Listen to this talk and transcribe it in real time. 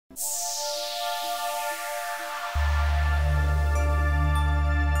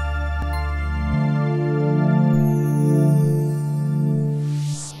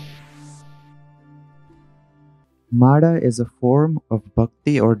Mada is a form of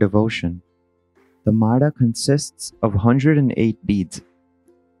bhakti or devotion. The Mada consists of 108 beads,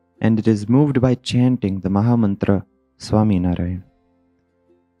 and it is moved by chanting the Mahamantra Swaminarayan.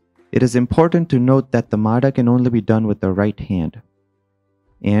 It is important to note that the Mada can only be done with the right hand,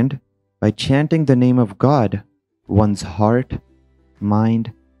 and by chanting the name of God, one's heart,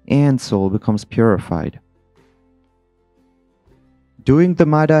 mind, and soul becomes purified. Doing the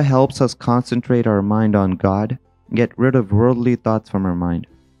Mada helps us concentrate our mind on God, get rid of worldly thoughts from our mind.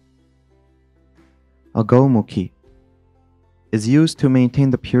 A Gaumukhi is used to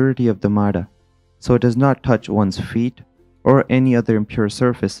maintain the purity of the Mada, so it does not touch one's feet or any other impure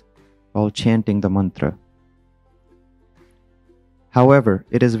surface while chanting the mantra. However,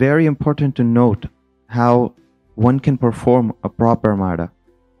 it is very important to note how one can perform a proper Mada.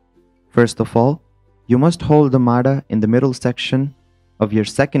 First of all, you must hold the Mada in the middle section of your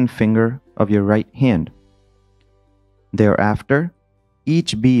second finger of your right hand. Thereafter,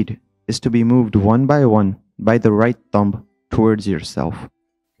 each bead is to be moved one by the right thumb towards yourself.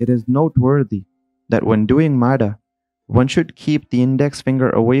 It is noteworthy that when doing Mada, one should keep the index finger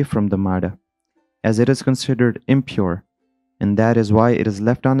away from the Mada, as it is considered impure, and that is why it is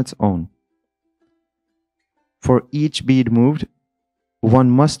left on its own. For each bead moved,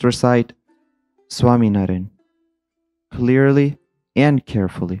 one must recite Swaminarayan clearly and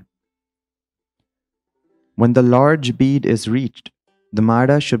carefully. When the large bead is reached, the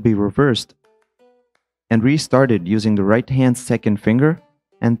Mada should be reversed and restarted using the right hand's second finger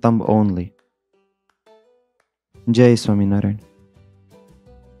and thumb only. Jai Swaminarayan.